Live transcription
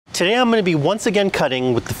Today I'm going to be once again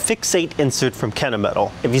cutting with the Fix8 insert from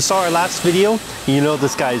Kennametal. If you saw our last video, you know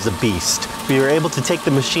this guy is a beast. We were able to take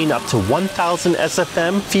the machine up to 1000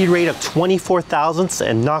 SFM, feed rate of 24 thousandths,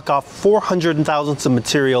 and knock off 400 thousandths of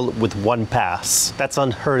material with one pass. That's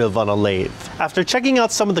unheard of on a lathe. After checking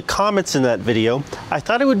out some of the comments in that video, I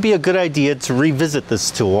thought it would be a good idea to revisit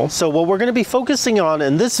this tool. So what we're going to be focusing on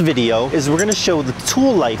in this video is we're going to show the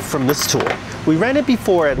tool life from this tool. We ran it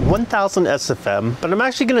before at 1000 SFM, but I'm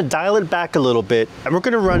actually going to dial it back a little bit, and we're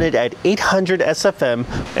going to run it at 800 SFM,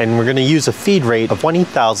 and we're going to use a feed rate of 20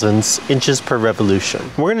 thousandths inches per revolution.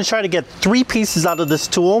 We're going to try to get 3 pieces out of this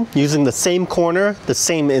tool using the same corner, the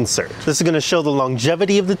same insert. This is going to show the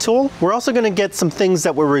longevity of the tool. We're also going to get some things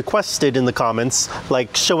that were requested in the comments,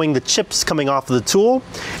 like showing the chips coming off of the tool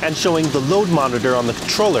and showing the load monitor on the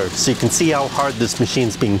controller so you can see how hard this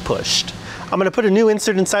machine's being pushed. I'm going to put a new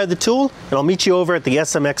insert inside the tool, and I'll meet you over at the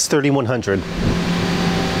SMX 3100.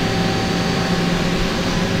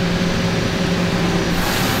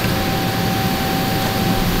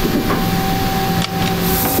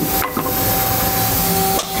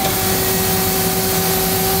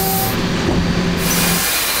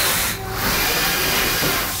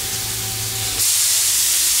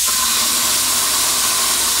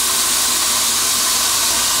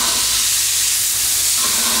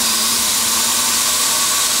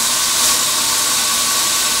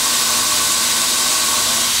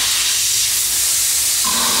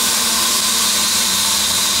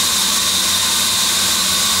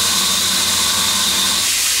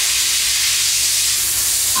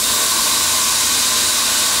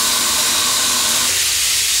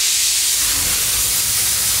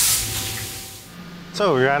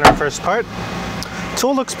 So we're on our first part.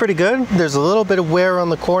 Tool looks pretty good. There's a little bit of wear on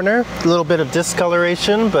the corner, a little bit of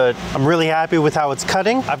discoloration, but I'm really happy with how it's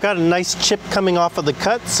cutting. I've got a nice chip coming off of the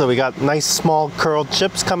cut, so we got nice small curled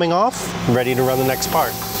chips coming off. I'm ready to run the next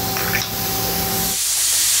part.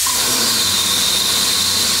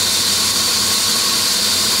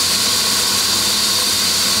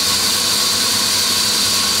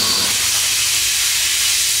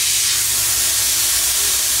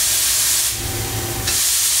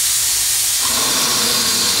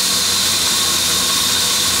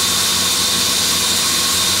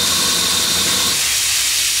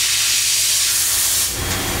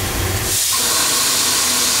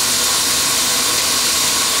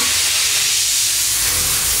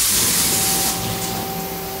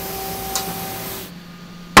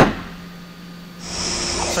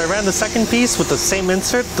 So I ran the second piece with the same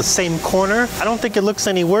insert, the same corner. I don't think it looks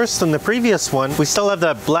any worse than the previous one. We still have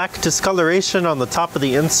that black discoloration on the top of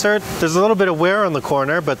the insert. There's a little bit of wear on the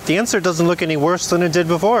corner, but the insert doesn't look any worse than it did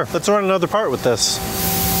before. Let's run another part with this.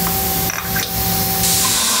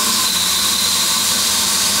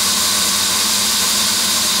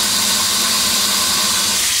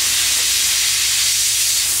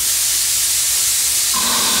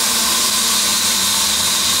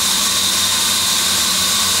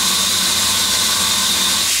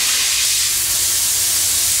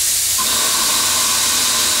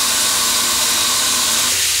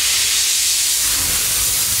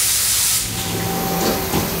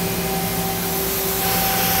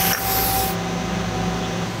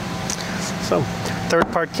 So,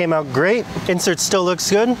 third part came out great. Insert still looks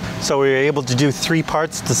good, so we were able to do 3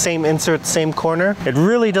 parts, the same insert, same corner. It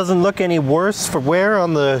really doesn't look any worse for wear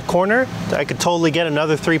on the corner. I could totally get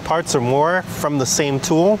another 3 parts or more from the same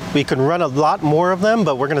tool. We could run a lot more of them,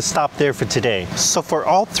 but we're gonna stop there for today. So for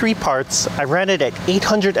all 3 parts, I ran it at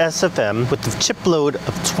 800 SFM with the chip load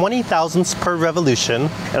of 20 thousandths per revolution,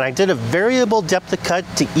 and I did a variable depth of cut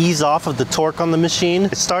to ease off of the torque on the machine.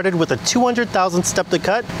 I started with a 200 thousandths depth of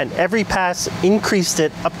cut, and every pass increased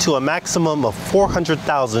it up to a maximum of 400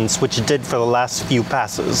 thousandths, which it did for the last few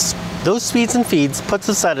passes. Those speeds and feeds puts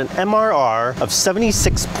us at an MRR of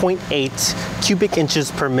 76.8 cubic inches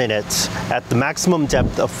per minute at the maximum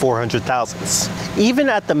depth of 400 thousandths. Even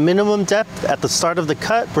at the minimum depth at the start of the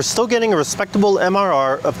cut, we're still getting a respectable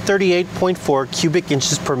MRR of 38.4 cubic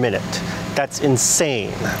inches per minute. That's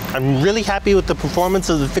insane. I'm really happy with the performance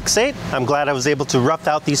of the Fix8. I'm glad I was able to rough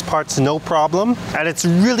out these parts no problem. And it's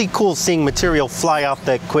really cool seeing material fly off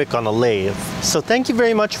that quick on a lathe. So thank you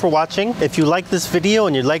very much for watching. If you like this video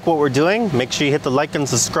and you like what we're doing, make sure you hit the like and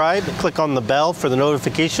subscribe. Click on the bell for the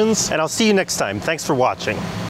notifications. And I'll see you next time. Thanks for watching.